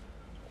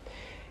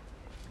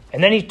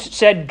 And then he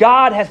said,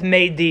 God hath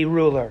made thee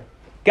ruler.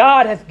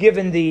 God hath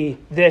given thee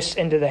this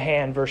into the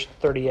hand, verse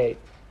 38.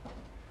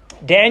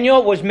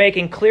 Daniel was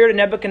making clear to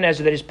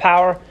Nebuchadnezzar that his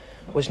power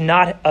was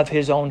not of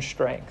his own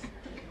strength.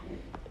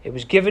 It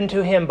was given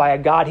to him by a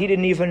God he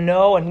didn't even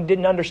know and he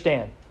didn't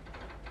understand.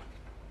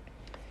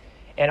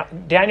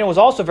 And Daniel was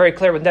also very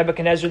clear with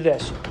Nebuchadnezzar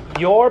this: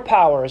 your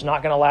power is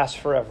not going to last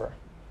forever.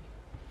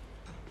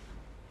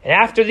 And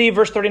after thee,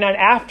 verse 39,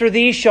 after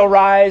thee shall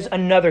rise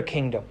another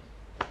kingdom.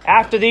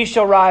 After thee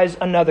shall rise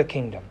another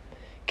kingdom.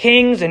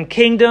 Kings and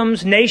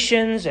kingdoms,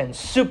 nations and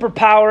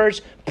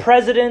superpowers,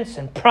 presidents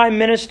and prime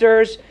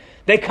ministers,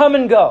 they come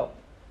and go.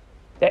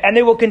 And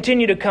they will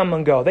continue to come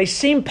and go. They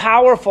seem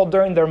powerful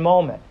during their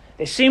moment.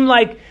 They seem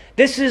like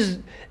this is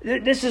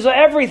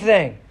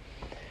everything.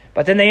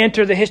 But then they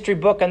enter the history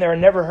book and they're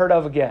never heard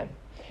of again.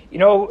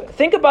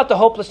 Think about the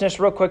hopelessness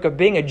real quick of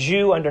being a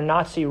Jew under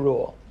Nazi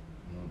rule.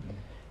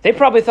 They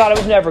probably thought it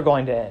was never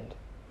going to end.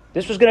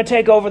 This was going to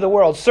take over the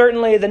world.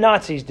 Certainly the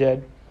Nazis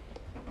did.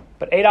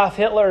 But Adolf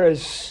Hitler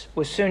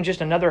was soon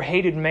just another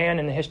hated man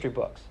in the history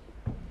books.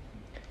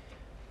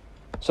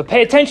 So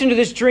pay attention to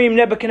this dream,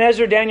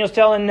 Nebuchadnezzar. Daniel's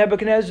telling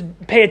Nebuchadnezzar,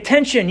 pay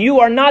attention. You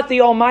are not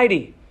the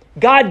Almighty.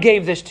 God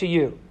gave this to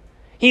you.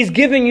 He's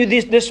giving you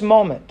this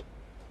moment.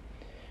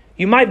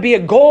 You might be a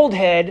gold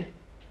head,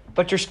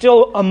 but you're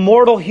still a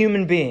mortal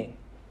human being.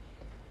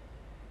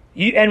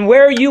 And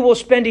where you will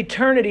spend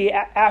eternity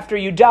after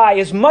you die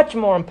is much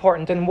more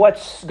important than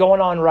what's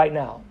going on right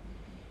now.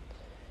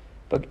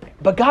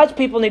 But God's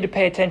people need to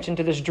pay attention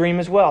to this dream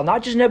as well.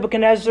 Not just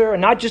Nebuchadnezzar,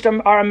 and not just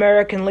our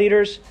American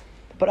leaders,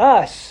 but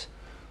us.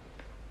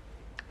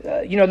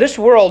 This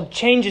world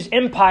changes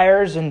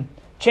empires and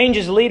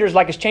changes leaders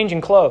like it's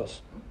changing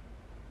clothes.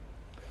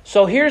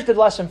 So here's the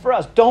lesson for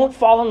us. Don't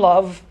fall in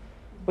love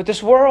with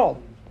this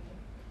world.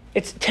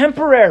 It's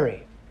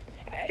temporary.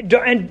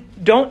 And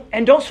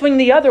don't swing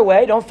the other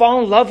way. Don't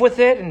fall in love with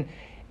it and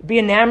be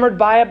enamored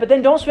by it. But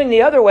then don't swing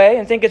the other way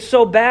and think it's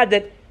so bad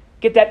that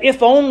get that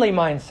if-only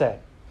mindset.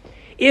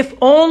 If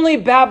only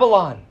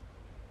Babylon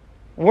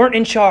weren't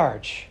in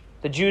charge,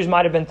 the Jews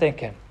might have been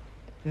thinking,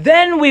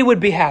 then we would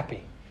be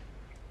happy.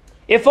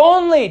 If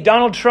only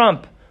Donald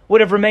Trump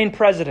would have remained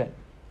president,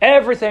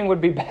 everything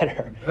would be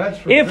better.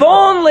 If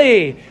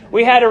only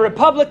we had a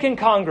Republican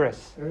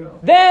Congress,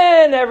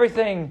 then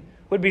everything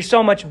would be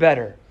so much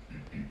better.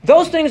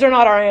 Those things are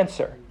not our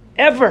answer,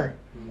 ever.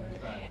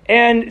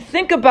 And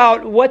think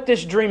about what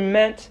this dream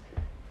meant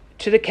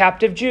to the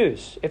captive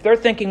Jews. If they're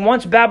thinking,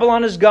 once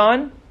Babylon's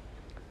gone,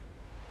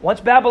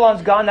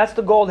 that's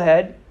the gold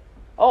head.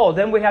 Oh,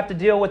 then we have to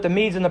deal with the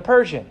Medes and the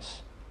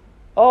Persians.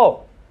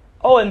 Oh,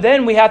 and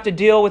then we have to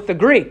deal with the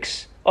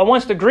Greeks. Oh,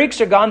 once the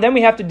Greeks are gone, then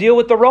we have to deal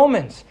with the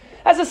Romans.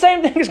 That's the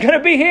same thing is going to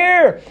be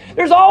here.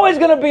 There's always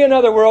going to be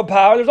another world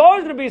power. There's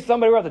always going to be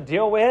somebody we have to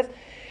deal with.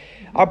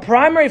 Our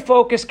primary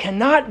focus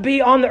cannot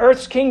be on the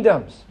earth's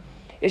kingdoms.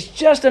 It's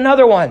just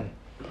another one.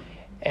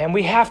 And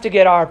we have to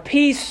get our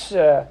peace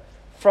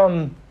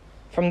from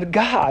the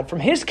God, from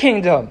His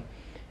kingdom,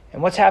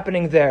 and what's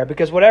happening there.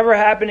 Because whatever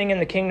happening in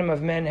the kingdom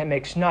of men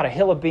makes not a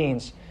hill of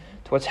beans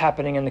to what's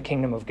happening in the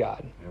kingdom of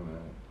God. Amen.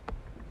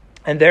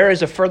 And there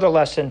is a further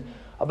lesson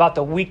about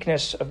the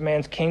weakness of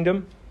man's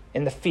kingdom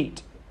in the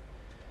feet.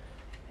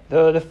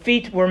 The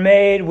feet were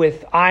made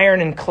with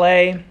iron and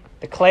clay.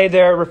 The clay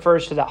there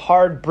refers to that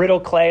hard, brittle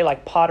clay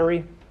like pottery.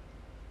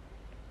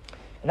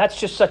 And that's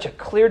just such a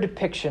clear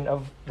depiction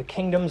of the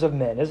kingdoms of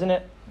men, isn't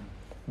it?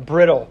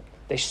 Brittle.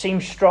 They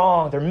seem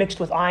strong. They're mixed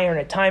with iron.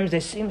 At times they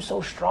seem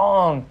so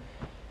strong.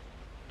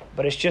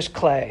 But it's just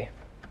clay.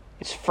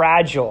 It's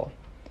fragile.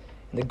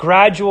 And the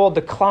gradual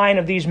decline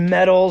of these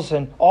metals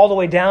and all the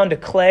way down to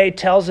clay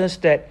tells us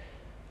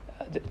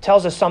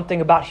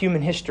something about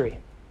human history.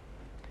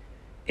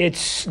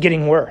 It's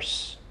getting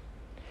worse.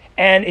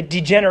 And it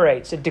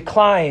degenerates, it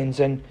declines,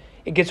 and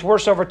it gets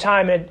worse over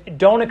time. And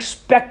don't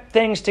expect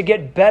things to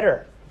get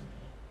better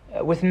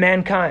with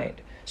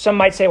mankind. Some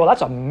might say, well,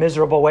 that's a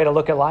miserable way to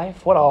look at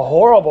life. What a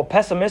horrible,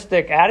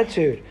 pessimistic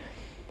attitude.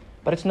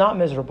 But it's not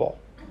miserable.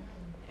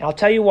 And I'll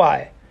tell you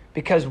why.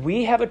 Because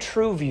we have a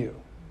true view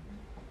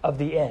of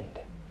the end.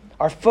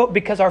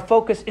 Because our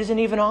focus isn't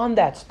even on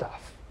that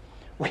stuff.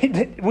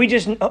 We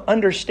just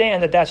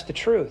understand that that's the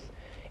truth.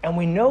 And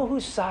we know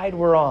whose side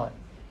we're on.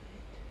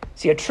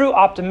 See, a true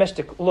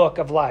optimistic look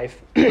of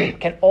life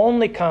can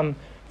only come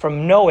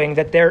from knowing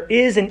that there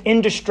is an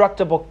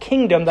indestructible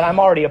kingdom that I'm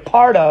already a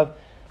part of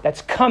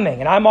that's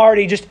coming, and I'm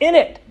already just in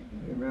it.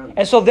 Amen.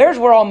 And so there's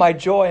where all my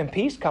joy and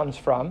peace comes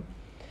from.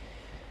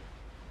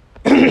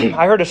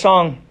 I heard the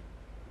song,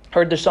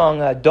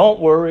 Don't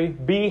Worry,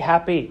 Be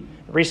Happy,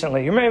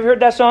 recently. You remember heard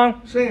that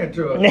song? Sing it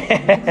to us.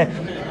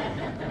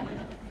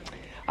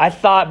 I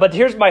thought, but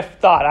here's my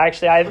thought.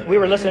 We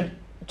were listening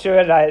to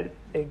it,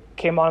 it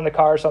came on in the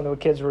car or something, the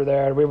kids were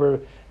there, and we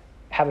were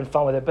having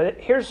fun with it. But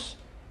here's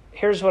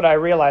what I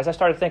realized. I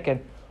started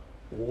thinking,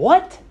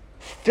 what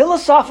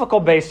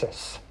philosophical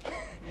basis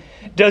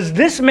does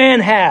this man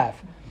have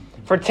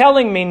for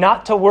telling me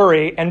not to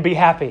worry and be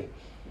happy?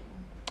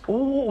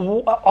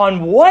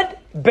 On what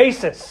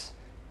basis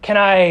can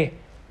I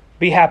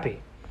be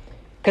happy?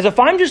 Because if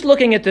I'm just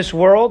looking at this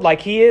world like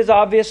he is,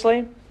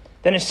 obviously,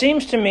 then it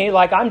seems to me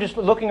like I'm just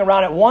looking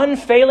around at one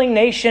failing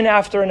nation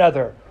after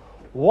another,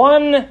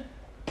 one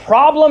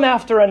problem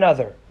after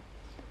another.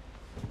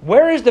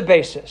 Where is the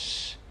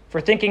basis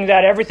for thinking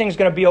that everything's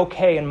going to be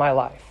okay in my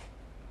life?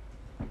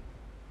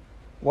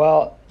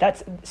 Well,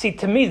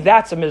 to me,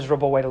 that's a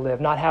miserable way to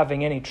live, not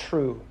having any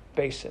true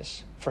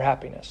basis for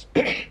happiness.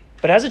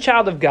 But as a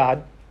child of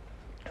God,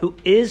 who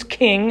is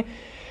king,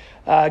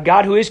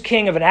 God who is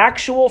king of an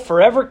actual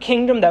forever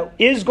kingdom that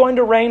is going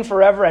to reign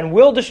forever and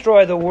will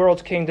destroy the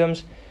world's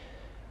kingdoms,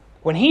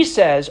 when he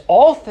says,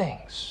 all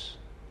things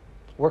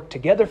work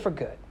together for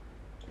good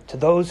to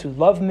those who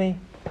love me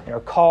and are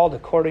called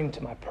according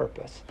to my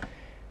purpose,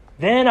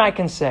 then I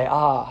can say,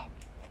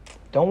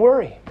 don't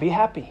worry, be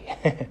happy.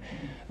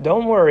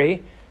 Don't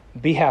worry,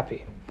 be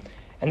happy.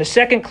 And the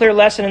second clear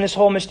lesson in this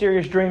whole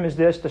mysterious dream is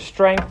this: the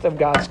strength of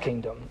God's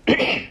kingdom.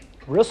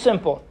 Real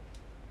simple.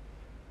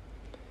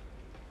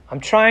 I'm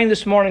trying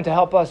this morning to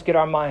help us get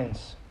our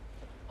minds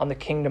on the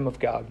kingdom of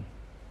God.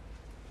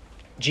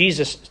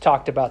 Jesus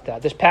talked about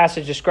that. This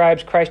passage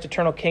describes Christ's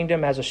eternal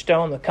kingdom as a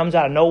stone that comes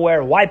out of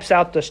nowhere, wipes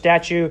out the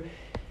statue,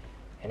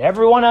 and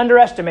everyone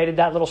underestimated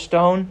that little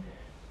stone,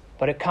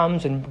 but it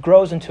comes and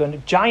grows into a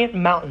giant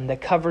mountain that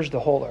covers the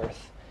whole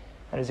earth.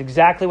 That is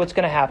exactly what's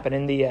going to happen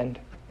in the end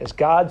as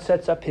God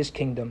sets up his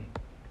kingdom.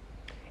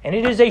 And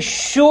it is a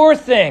sure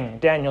thing,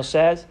 Daniel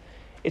says.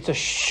 It's a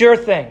sure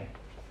thing.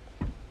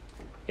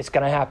 It's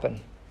going to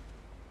happen.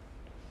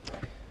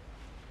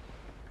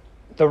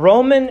 The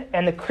Roman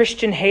and the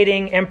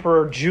Christian-hating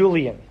Emperor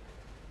Julian,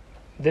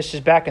 this is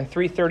back in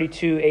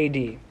 332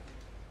 AD.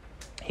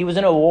 He was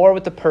in a war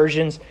with the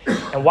Persians,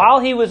 and while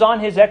he was on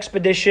his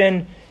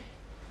expedition,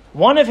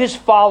 one of his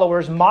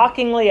followers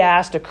mockingly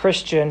asked a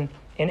Christian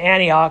in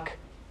Antioch,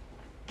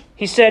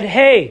 he said,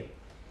 "Hey,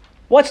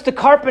 what's the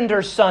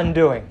carpenter's son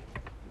doing?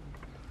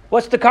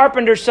 What's the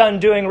carpenter's son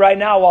doing right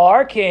now while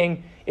our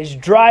king is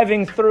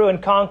driving through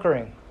and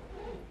conquering?"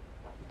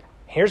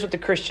 Here's what the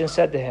Christian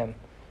said to him.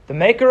 "The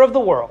maker of the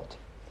world,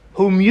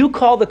 whom you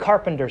call the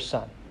carpenter's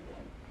son,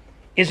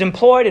 is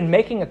employed in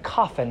making a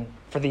coffin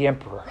for the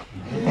emperor."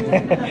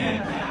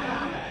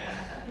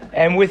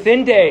 And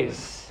within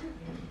days,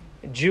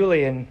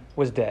 Julian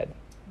was dead,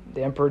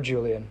 the Emperor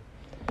Julian.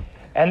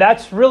 And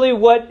that's really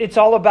what it's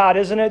all about,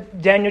 isn't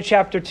it? Daniel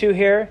chapter 2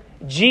 here.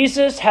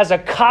 Jesus has a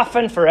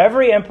coffin for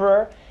every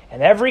emperor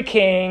and every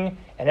king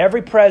and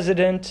every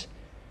president.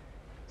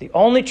 The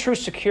only true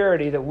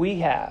security that we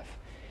have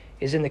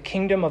is in the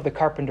kingdom of the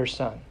carpenter's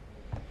son.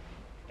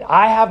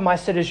 I have my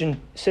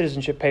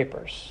citizenship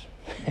papers.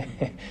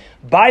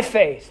 By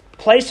faith,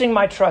 placing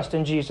my trust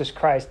in Jesus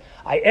Christ,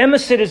 I am a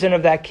citizen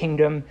of that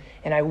kingdom,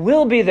 and I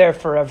will be there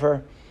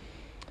forever.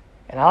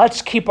 And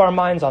let's keep our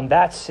minds on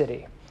that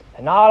city,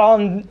 and not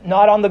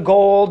on the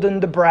gold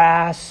and the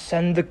brass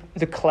and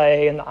the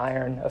clay and the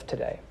iron of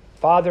today.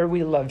 Father,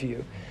 we love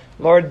you.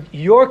 Lord,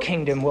 your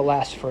kingdom will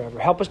last forever.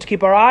 Help us to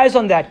keep our eyes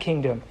on that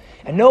kingdom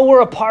and know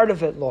we're a part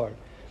of it, Lord.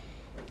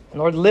 And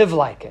Lord, live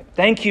like it.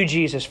 Thank you,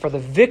 Jesus, for the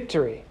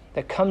victory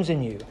that comes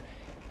in you.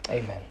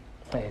 Amen.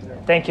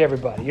 Amen. Thank you,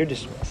 everybody. You're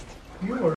dismissed.